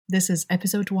This is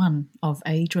episode 1 of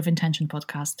Age with Intention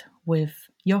podcast with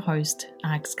your host,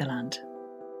 Ags Gallant.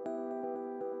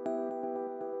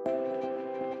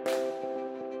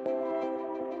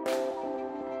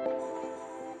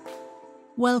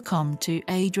 Welcome to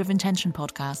Age with Intention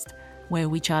podcast, where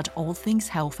we chat all things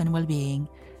health and well-being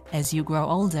as you grow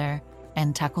older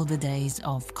and tackle the days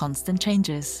of constant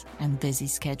changes and busy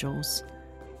schedules.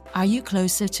 Are you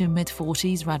closer to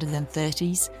mid-40s rather than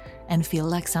 30s and feel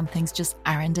like some things just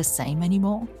aren't the same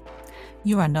anymore?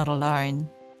 You are not alone.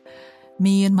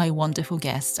 Me and my wonderful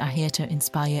guests are here to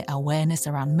inspire awareness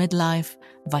around midlife,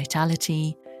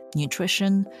 vitality,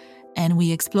 nutrition, and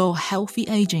we explore healthy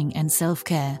aging and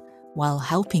self-care while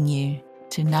helping you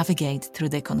to navigate through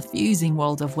the confusing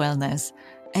world of wellness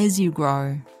as you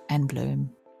grow and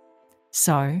bloom.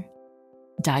 So,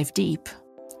 dive deep,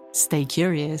 stay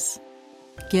curious,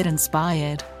 get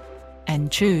inspired,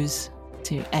 and choose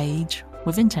to age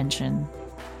with intention.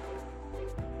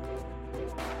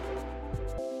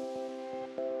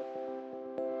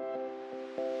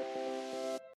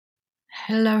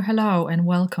 Hello, and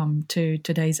welcome to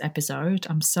today's episode.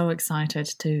 I'm so excited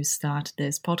to start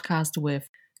this podcast with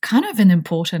kind of an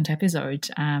important episode.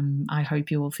 I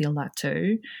hope you will feel that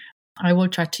too. I will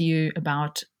chat to you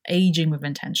about aging with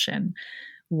intention,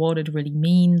 what it really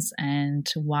means and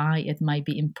why it might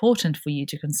be important for you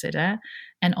to consider,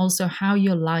 and also how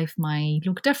your life might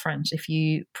look different if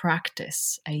you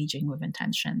practice aging with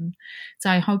intention. So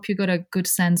I hope you got a good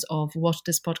sense of what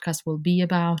this podcast will be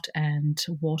about and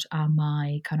what are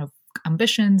my kind of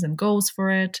ambitions and goals for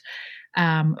it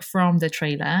from the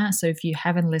trailer. So if you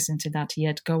haven't listened to that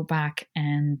yet, go back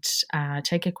and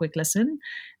take a quick listen.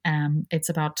 It's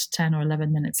about 10 or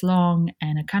 11 minutes long,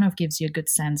 and it kind of gives you a good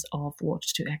sense of what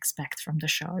to expect from the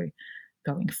show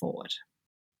going forward.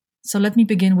 So let me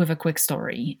begin with a quick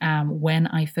story. When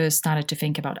I first started to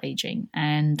think about aging,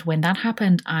 and when that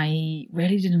happened, I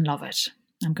really didn't love it.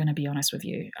 I'm going to be honest with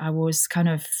you. I was kind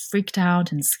of freaked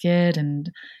out and scared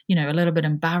and, a little bit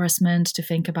embarrassment to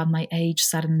think about my age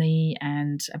suddenly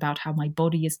and about how my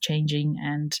body is changing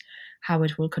and how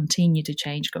it will continue to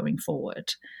change going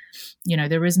forward.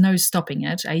 There is no stopping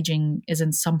it. Aging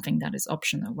isn't something that is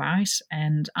optional, right?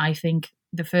 And I think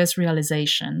the first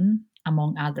realization,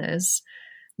 among others,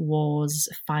 was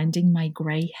finding my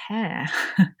gray hair.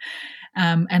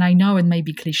 And I know it may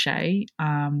be cliche,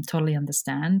 totally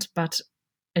understand, but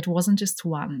it wasn't just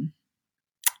one.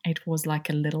 It was like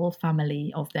a little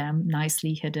family of them,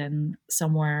 nicely hidden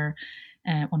somewhere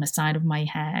on the side of my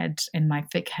head in my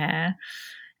thick hair.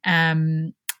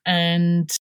 And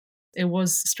it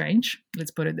was strange,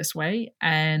 let's put it this way.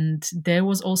 And there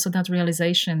was also that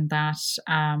realization that,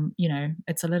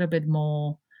 it's a little bit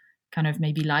more kind of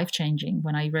maybe life-changing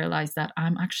when I realized that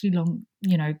I'm actually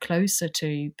closer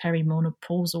to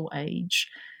perimenopausal age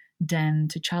than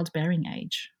to childbearing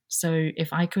age. So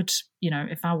if I could,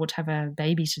 if I would have a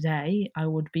baby today, I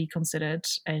would be considered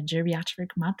a geriatric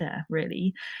mother,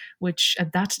 really, which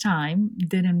at that time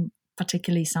didn't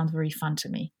particularly sound very fun to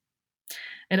me.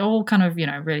 It all kind of,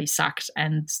 really sucked.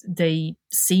 And they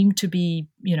seemed to be,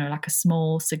 like a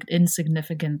small,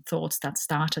 insignificant thoughts that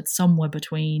started somewhere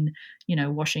between,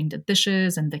 washing the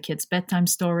dishes and the kids' bedtime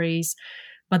stories.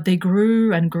 But they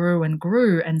grew and grew and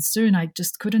grew. And soon I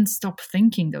just couldn't stop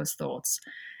thinking those thoughts.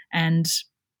 And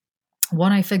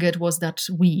what I figured was that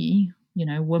we,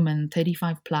 women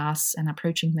 35 plus and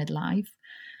approaching midlife,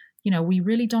 we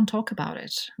really don't talk about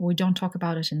it. We don't talk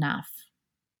about it enough.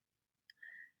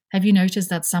 Have you noticed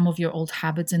that some of your old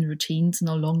habits and routines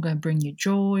no longer bring you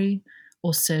joy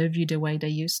or serve you the way they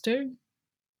used to?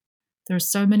 There are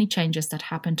so many changes that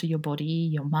happen to your body,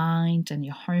 your mind, and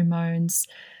your hormones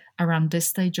around this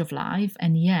stage of life,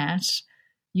 and yet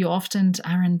you often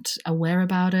aren't aware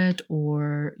about it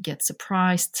or get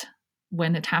surprised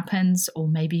when it happens, or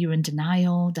maybe you're in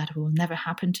denial that it will never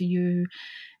happen to you.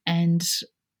 And,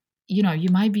 you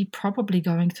might be probably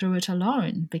going through it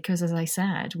alone because, as I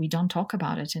said, we don't talk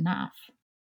about it enough.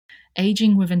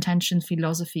 Aging with intention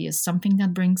philosophy is something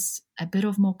that brings a bit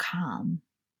of more calm.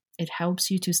 It helps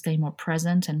you to stay more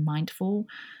present and mindful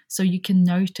so you can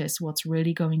notice what's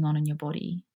really going on in your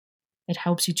body. It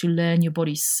helps you to learn your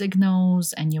body's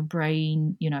signals and your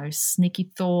brain,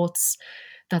 sneaky thoughts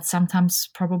that sometimes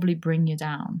probably bring you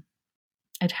down.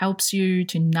 It helps you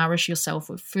to nourish yourself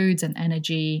with foods and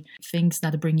energy, things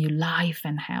that bring you life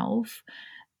and health.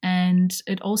 And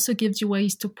it also gives you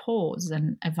ways to pause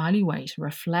and evaluate,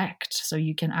 reflect, so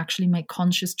you can actually make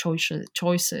conscious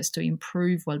choices to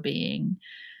improve well-being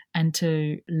and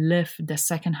to live the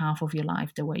second half of your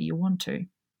life the way you want to.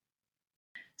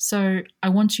 So I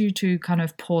want you to kind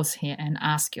of pause here and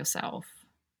ask yourself,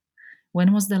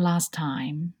 when was the last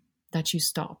time that you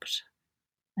stopped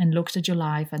and looked at your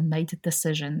life and made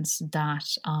decisions that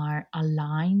are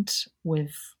aligned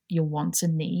with your wants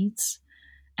and needs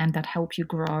and that help you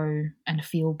grow and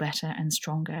feel better and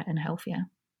stronger and healthier.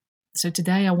 So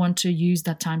today I want to use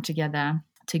that time together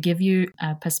to give you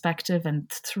a perspective and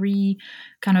 3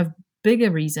 kind of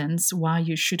bigger reasons why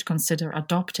you should consider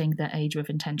adopting the Age with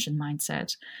Intention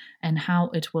mindset and how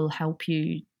it will help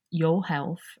you, your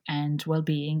health and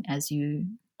well-being as you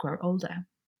grow older.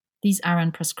 These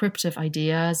aren't prescriptive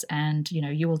ideas, and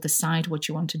you will decide what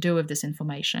you want to do with this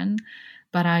information,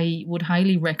 but I would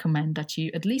highly recommend that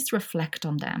you at least reflect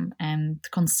on them and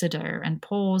consider and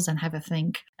pause and have a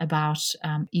think about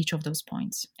each of those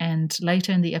points. And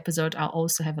later in the episode, I'll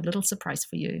also have a little surprise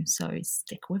for you, so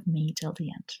stick with me till the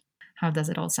end. How does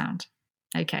it all sound?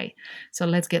 Okay, so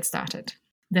let's get started.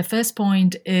 The first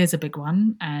point is a big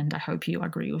one, and I hope you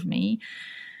agree with me.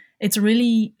 It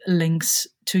really links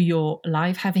to your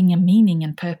life having a meaning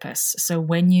and purpose. So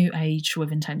when you age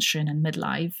with intention and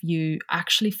midlife, you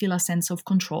actually feel a sense of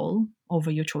control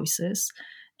over your choices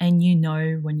and you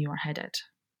know when you are headed.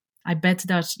 I bet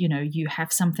that, you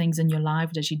have some things in your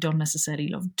life that you don't necessarily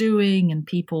love doing and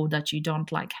people that you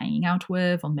don't like hanging out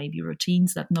with, or maybe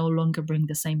routines that no longer bring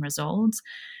the same results.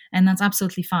 And that's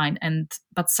absolutely fine.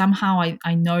 But somehow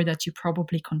I know that you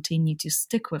probably continue to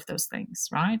stick with those things,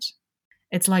 right?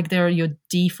 It's like they're your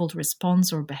default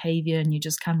response or behavior, and you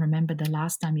just can't remember the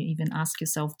last time you even ask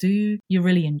yourself, do you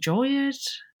really enjoy it?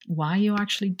 Why are you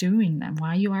actually doing them? Why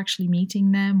are you actually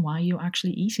meeting them? Why are you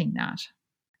actually eating that?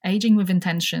 Aging with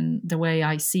intention, the way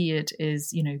I see it,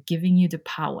 is, giving you the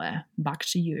power back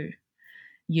to you.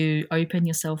 You open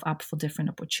yourself up for different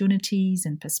opportunities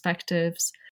and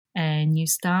perspectives, and you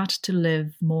start to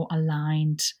live more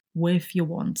aligned with your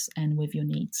wants and with your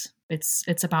needs.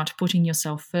 It's about putting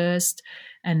yourself first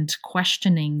and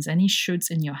questioning any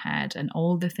shoulds in your head and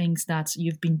all the things that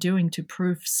you've been doing to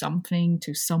prove something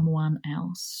to someone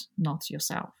else, not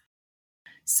yourself.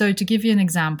 So to give you an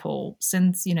example,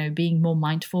 since, being more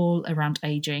mindful around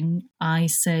aging, I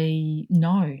say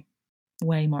no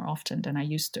way more often than I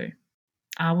used to.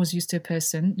 I was used to a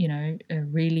person,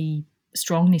 really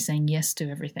strongly saying yes to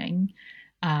everything,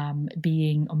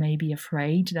 being or maybe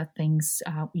afraid that things,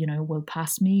 will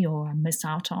pass me or I miss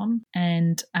out on.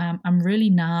 And I'm really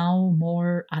now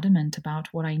more adamant about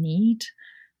what I need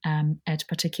at a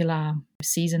particular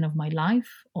season of my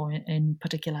life, or in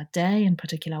particular day, in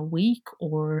particular week,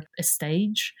 or a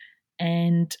stage.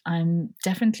 And I'm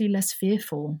definitely less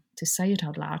fearful to say it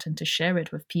out loud and to share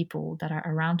it with people that are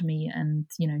around me and,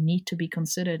 need to be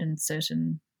considered in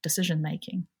certain decision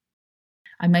making.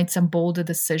 I made some bolder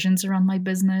decisions around my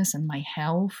business and my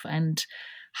health and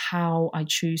how I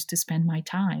choose to spend my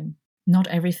time. Not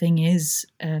everything is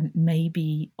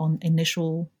maybe on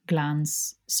initial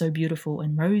glance so beautiful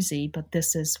and rosy, but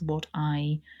this is what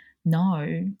I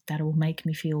know that will make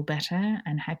me feel better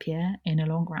and happier in the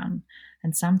long run.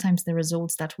 And sometimes the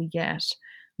results that we get,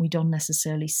 we don't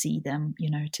necessarily see them,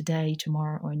 today,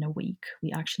 tomorrow, or in a week.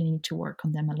 We actually need to work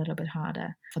on them a little bit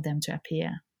harder for them to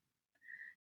appear.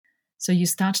 So you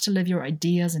start to live your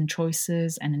ideas and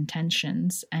choices and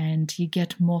intentions, and you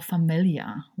get more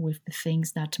familiar with the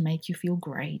things that make you feel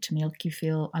great, make you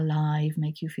feel alive,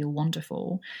 make you feel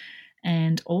wonderful.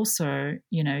 And also,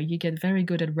 you get very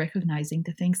good at recognizing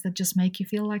the things that just make you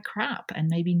feel like crap and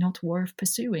maybe not worth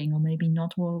pursuing or maybe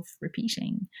not worth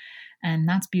repeating. And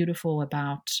that's beautiful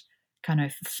about kind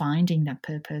of finding that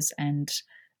purpose and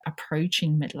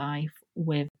approaching midlife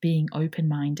with being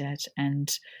open-minded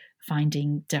and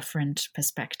finding different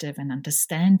perspective and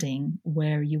understanding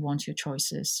where you want your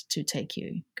choices to take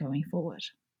you going forward.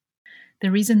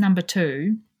 The reason number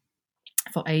 2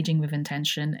 for aging with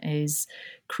intention is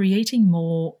creating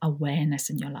more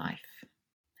awareness in your life.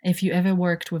 If you ever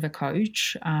worked with a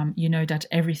coach, you know that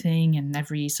everything and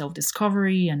every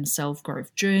self-discovery and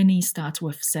self-growth journey starts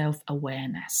with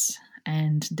self-awareness.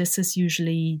 And this is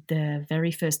usually the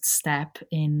very first step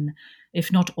in,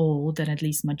 if not all, then at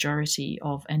least majority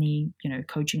of any,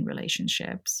 coaching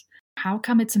relationships. How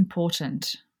come it's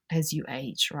important as you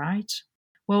age, right?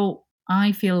 Well,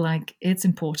 I feel like it's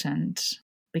important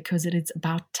because it is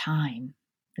about time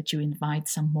that you invite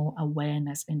some more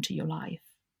awareness into your life.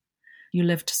 You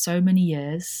lived so many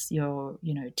years, your,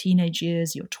 teenage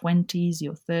years, your 20s,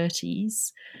 your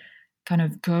 30s, kind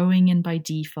of going in by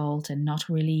default and not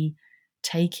really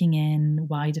taking in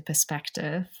wider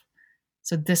perspective.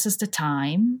 So this is the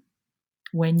time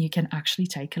when you can actually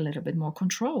take a little bit more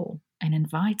control and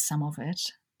invite some of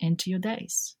it into your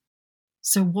days.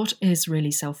 So what is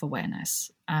really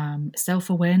self-awareness?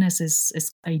 Self-awareness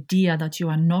is idea that you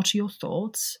are not your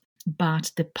thoughts,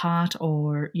 but the part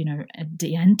or,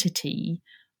 the entity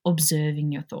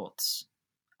observing your thoughts.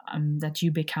 That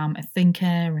you become a thinker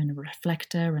and a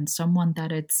reflector and someone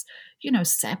that it's,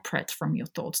 separate from your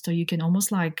thoughts. So you can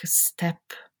almost like step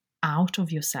out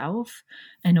of yourself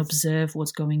and observe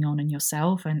what's going on in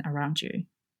yourself and around you.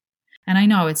 And I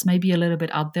know it's maybe a little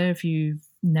bit out there if you've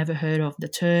never heard of the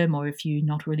term or if you're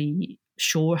not really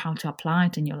sure how to apply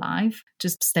it in your life,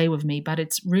 just stay with me. But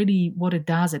it's really what it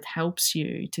does. It helps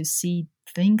you to see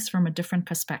things from a different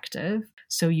perspective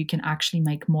so you can actually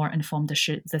make more informed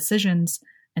decisions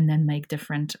and then make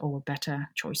different or better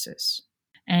choices.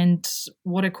 And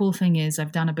what a cool thing is,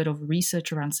 I've done a bit of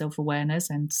research around self-awareness,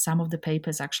 and some of the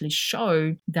papers actually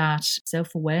show that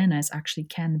self-awareness actually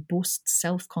can boost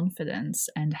self-confidence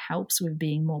and helps with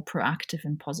being more proactive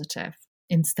and positive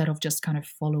instead of just kind of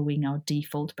following our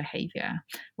default behavior,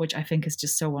 which I think is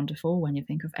just so wonderful when you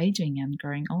think of aging and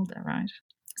growing older, right?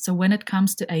 So when it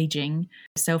comes to aging,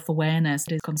 self-awareness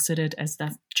is considered as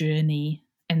that journey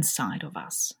inside of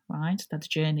us, right? That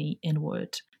journey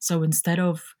inward. So instead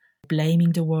of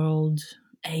blaming the world,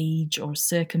 age or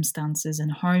circumstances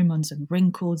and hormones and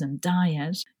wrinkles and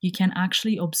diet, you can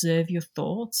actually observe your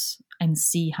thoughts and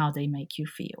see how they make you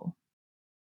feel.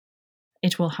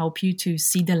 It will help you to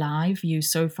see the life you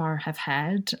so far have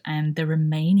had and the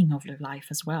remaining of your life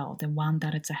as well, the one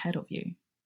that it's ahead of you.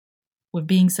 With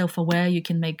being self-aware, you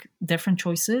can make different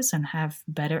choices and have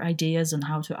better ideas on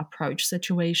how to approach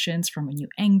situations from a new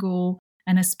angle,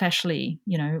 and especially,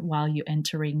 while you're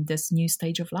entering this new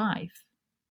stage of life.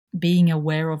 Being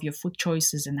aware of your food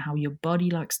choices and how your body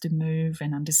likes to move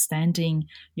and understanding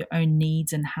your own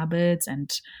needs and habits and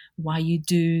why you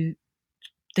do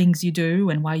things you do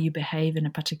and why you behave in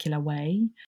a particular way,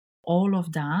 all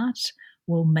of that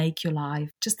will make your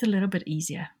life just a little bit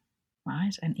easier,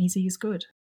 right? And easy is good.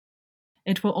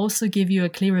 It will also give you a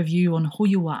clearer view on who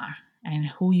you are and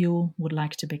who you would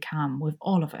like to become with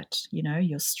all of it,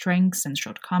 your strengths and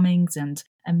shortcomings and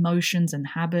emotions and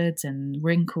habits and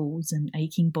wrinkles and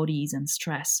aching bodies and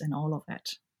stress and all of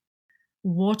it.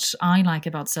 What I like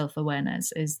about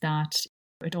self-awareness is that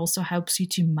it also helps you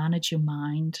to manage your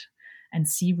mind and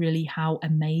see really how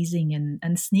amazing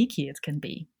and sneaky it can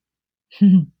be.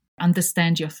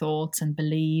 Understand your thoughts and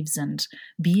beliefs and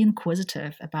be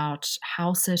inquisitive about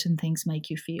how certain things make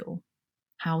you feel,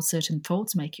 how certain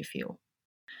thoughts make you feel.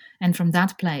 And from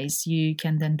that place, you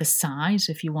can then decide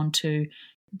if you want to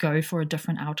go for a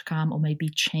different outcome or maybe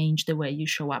change the way you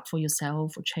show up for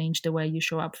yourself or change the way you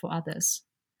show up for others.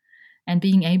 And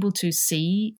being able to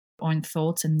see own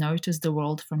thoughts and notice the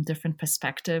world from different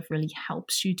perspective really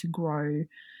helps you to grow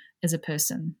as a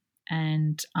person.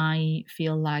 And I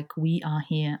feel like we are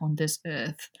here on this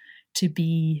earth to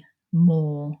be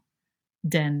more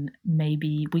than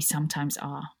maybe we sometimes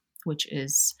are, which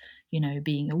is,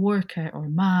 being a worker or a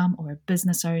mom or a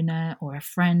business owner or a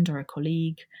friend or a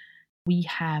colleague. We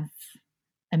have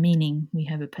a meaning, we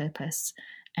have a purpose.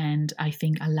 And I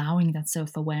think allowing that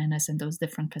self-awareness and those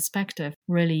different perspectives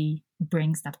really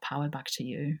brings that power back to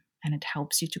you, and it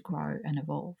helps you to grow and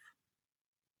evolve.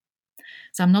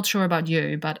 So I'm not sure about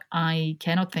you, but I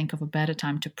cannot think of a better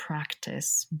time to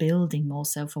practice building more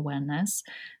self-awareness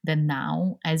than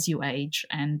now as you age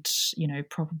and,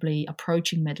 probably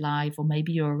approaching midlife, or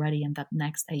maybe you're already in that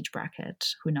next age bracket,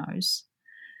 who knows.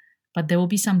 But there will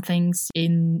be some things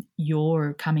in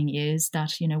your coming years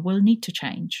that, will need to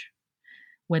change.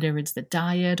 Whether it's the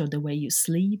diet or the way you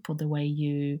sleep or the way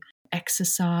you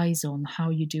exercise, on how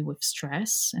you deal with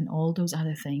stress and all those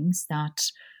other things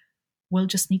that will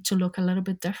just need to look a little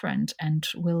bit different and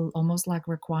will almost like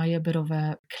require a bit of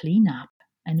a cleanup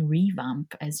and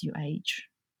revamp as you age.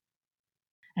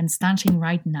 And starting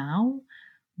right now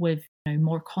with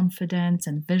more confidence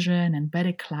and vision and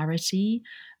better clarity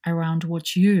around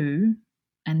what you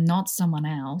and not someone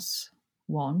else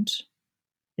want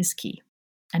is key.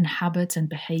 And habits and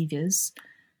behaviors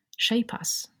shape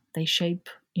us. They shape,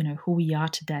 who we are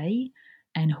today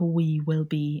and who we will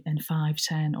be in 5,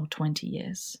 10, or 20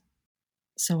 years.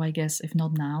 So I guess if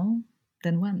not now,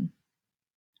 then when?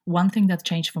 One thing that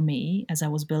changed for me as I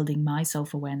was building my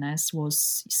self-awareness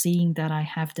was seeing that I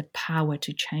have the power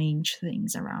to change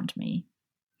things around me.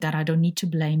 That I don't need to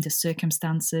blame the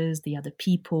circumstances, the other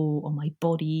people, or my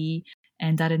body.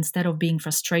 And that instead of being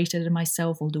frustrated at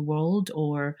myself or the world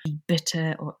or be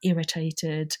bitter or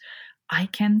irritated, I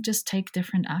can just take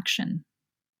different action,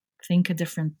 think a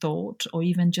different thought, or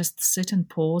even just sit and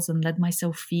pause and let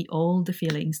myself feel all the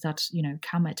feelings that,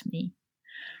 come at me.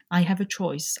 I have a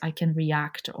choice. I can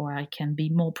react or I can be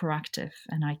more proactive,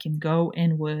 and I can go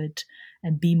inward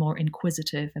and be more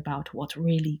inquisitive about what's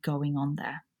really going on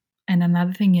there. And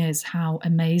another thing is how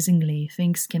amazingly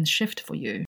things can shift for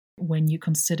you when you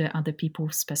consider other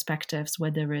people's perspectives,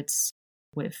 whether it's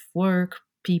with work,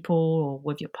 people, or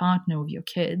with your partner, or with your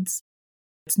kids.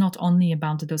 It's not only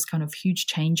about those kind of huge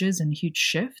changes and huge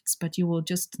shifts, but you will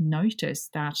just notice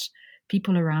that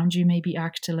people around you maybe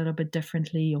act a little bit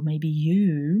differently, or maybe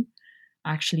you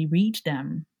actually read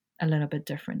them a little bit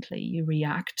differently. You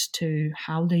react to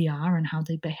how they are and how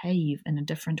they behave in a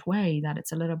different way, that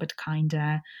it's a little bit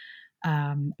kinder,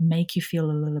 make you feel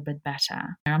a little bit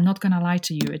better. I'm not going to lie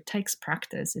to you, it takes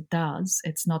practice. It does.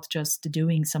 It's not just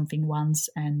doing something once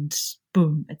and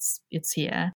boom, it's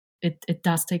here. It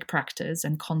does take practice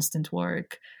and constant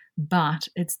work, but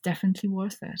it's definitely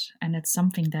worth it. And it's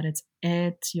something that it's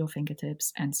at your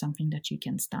fingertips and something that you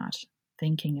can start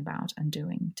thinking about and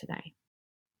doing today.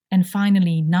 And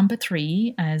finally, number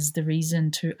 3, as the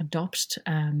reason to adopt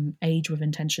age with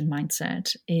intention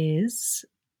mindset, is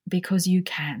because you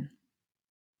can.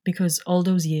 Because all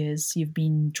those years you've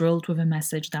been drilled with a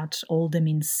message that older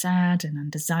means sad and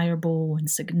undesirable,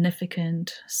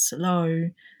 insignificant, slow,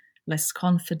 less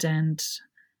confident,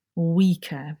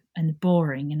 weaker and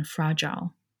boring and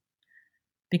fragile.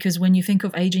 Because when you think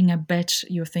of aging, I bet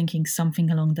you're thinking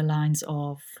something along the lines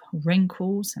of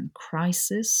wrinkles and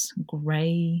crisis,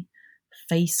 grey,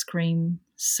 face cream,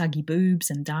 saggy boobs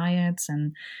and diets.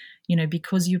 And,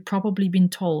 because you've probably been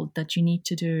told that you need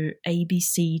to do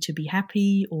ABC to be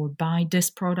happy, or buy this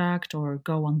product, or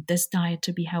go on this diet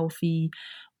to be healthy,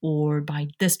 or buy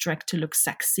this dress to look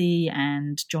sexy,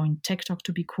 and join TikTok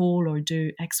to be cool, or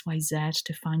do XYZ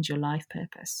to find your life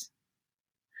purpose.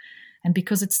 And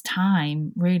because it's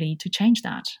time really to change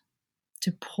that,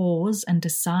 to pause and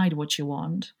decide what you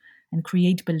want, and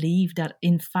create belief that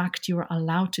in fact you're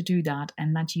allowed to do that,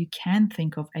 and that you can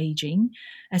think of aging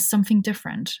as something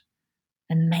different,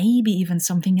 and maybe even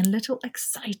something a little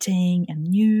exciting and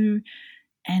new,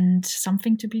 and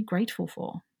something to be grateful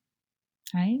for.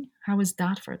 Right? How is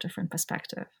that for a different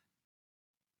perspective?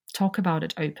 Talk about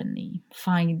it openly,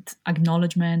 find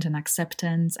acknowledgement and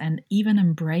acceptance, and even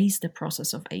embrace the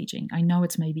process of aging. I know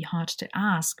it's maybe hard to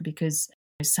ask because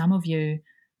some of you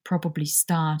probably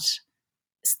start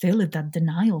still at that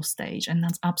denial stage, and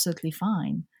that's absolutely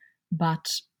fine. But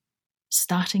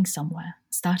starting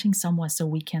somewhere so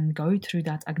we can go through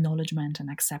that acknowledgement and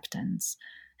acceptance,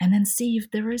 and then see if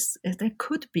there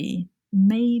could be,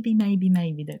 maybe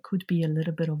there could be a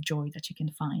little bit of joy that you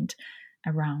can find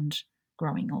around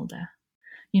growing older.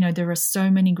 There are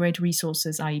so many great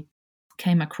resources I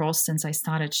came across since I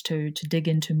started to dig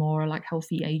into more like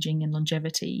healthy aging and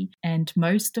longevity. And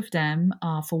most of them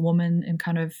are for women in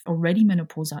kind of already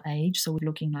menopausal age. So we're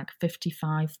looking like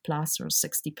 55 plus or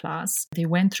 60 plus. They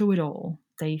went through it all.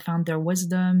 They found their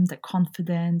wisdom, their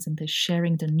confidence, and they're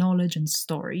sharing their knowledge and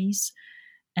stories.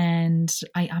 And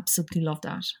I absolutely love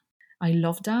that. I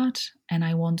love that, and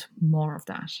I want more of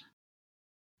that.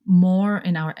 More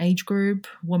in our age group,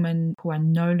 women who are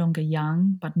no longer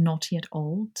young but not yet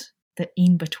old, the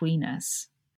in-betweeners.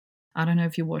 I don't know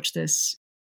if you watched this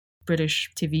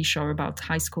British TV show about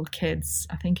high school kids.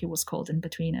 I think it was called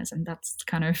In-Betweeners, and that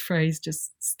kind of phrase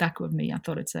just stuck with me. I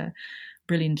thought it's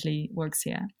brilliantly works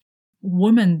here.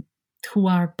 Women who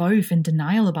are both in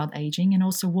denial about aging, and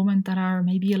also women that are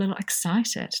maybe a little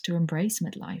excited to embrace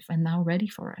midlife and now ready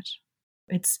for it.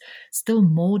 It's still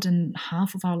more than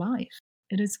half of our life.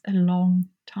 It is a long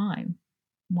time.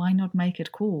 Why not make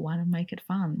it cool? Why not make it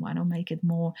fun? Why not make it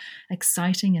more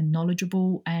exciting and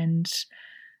knowledgeable and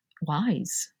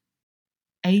wise?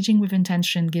 Aging with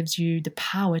intention gives you the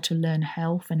power to learn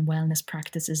health and wellness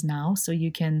practices now, so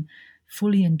you can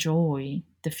fully enjoy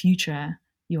the future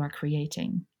you are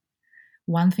creating.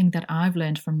 One thing that I've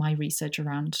learned from my research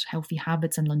around healthy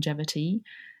habits and longevity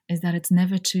is that it's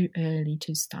never too early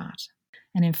to start.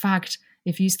 And in fact,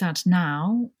 if you start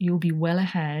now, you'll be well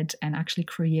ahead and actually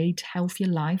create healthier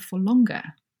life for longer.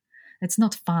 It's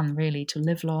not fun, really, to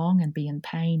live long and be in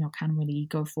pain, or can't really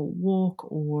go for a walk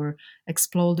or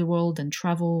explore the world and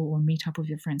travel or meet up with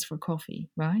your friends for coffee,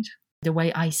 right? The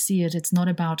way I see it, it's not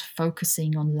about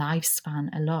focusing on lifespan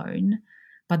alone,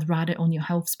 but rather on your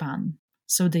health span.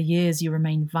 So the years you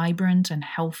remain vibrant and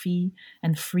healthy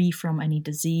and free from any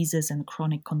diseases and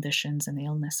chronic conditions and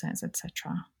illnesses,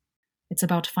 etc. It's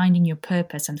about finding your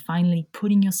purpose and finally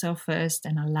putting yourself first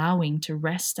and allowing to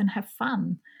rest and have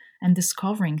fun and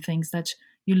discovering things that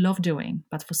you love doing,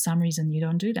 but for some reason you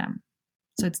don't do them.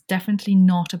 So it's definitely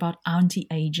not about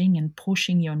anti-aging and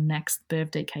pushing your next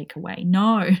birthday cake away.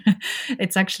 No,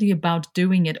 it's actually about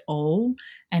doing it all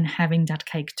and having that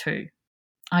cake too.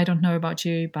 I don't know about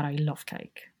you, but I love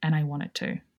cake and I want it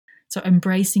too. So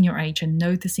embracing your age and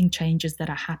noticing changes that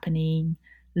are happening,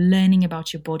 learning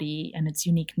about your body and its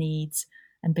unique needs,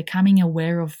 and becoming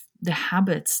aware of the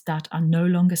habits that are no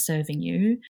longer serving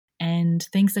you and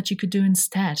things that you could do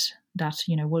instead that,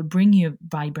 will bring you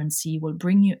vibrancy, will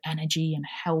bring you energy and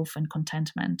health and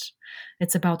contentment.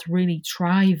 It's about really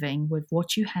thriving with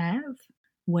what you have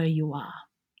where you are.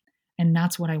 And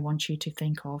that's what I want you to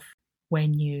think of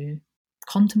when you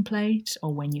contemplate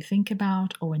or when you think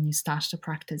about or when you start to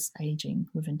practice aging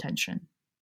with intention.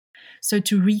 So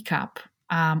to recap,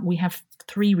 we have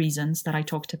 3 reasons that I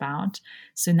talked about.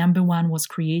 So number 1 was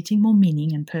creating more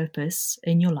meaning and purpose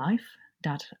in your life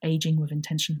that aging with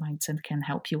intention mindset can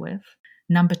help you with.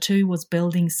 Number 2 was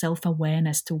building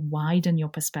self-awareness to widen your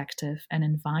perspective and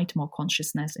invite more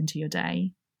consciousness into your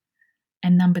day.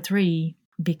 And number 3,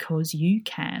 because you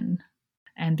can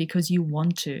and because you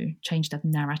want to change that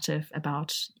narrative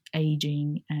about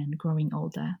aging and growing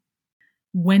older.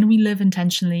 When we live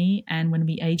intentionally and when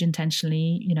we age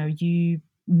intentionally, you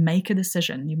make a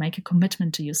decision, you make a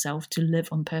commitment to yourself to live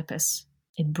on purpose.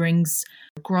 It brings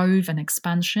growth and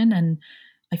expansion, and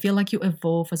I feel like you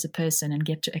evolve as a person and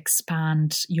get to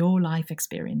expand your life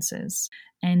experiences.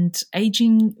 And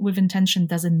aging with intention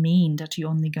doesn't mean that you're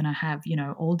only going to have,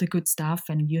 all the good stuff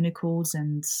and unicorns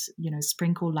and,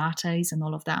 sprinkle lattes and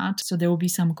all of that. So there will be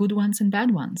some good ones and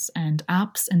bad ones and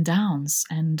ups and downs,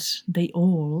 and they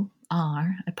all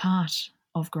are a part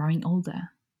of growing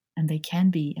older, and they can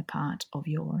be a part of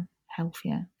your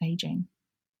healthier aging.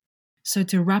 So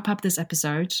to wrap up this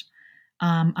episode,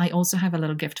 I also have a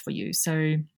little gift for you.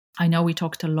 So I know we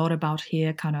talked a lot about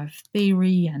here kind of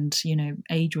theory and,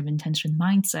 age with intention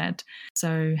mindset.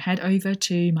 So head over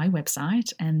to my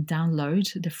website and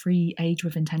download the free Age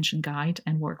with Intention guide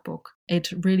and workbook.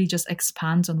 It really just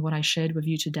expands on what I shared with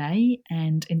you today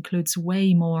and includes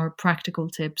way more practical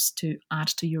tips to add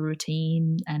to your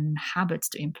routine and habits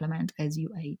to implement as you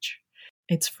age.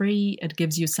 It's free, it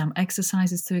gives you some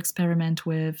exercises to experiment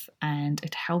with, and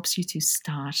it helps you to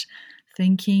start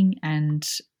thinking and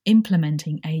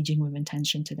implementing aging with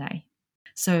intention today.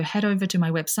 So head over to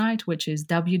my website, which is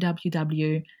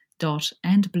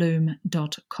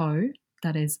www.endbloom.co,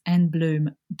 that is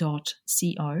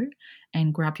endbloom.co,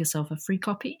 and grab yourself a free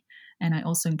copy. And I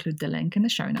also include the link in the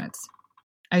show notes.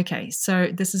 Okay, so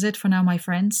this is it for now, my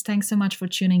friends. Thanks so much for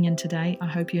tuning in today. I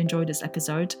hope you enjoyed this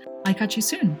episode. I'll catch you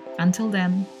soon. Until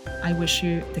then, I wish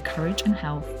you the courage and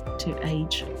health to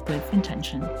age with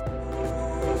intention.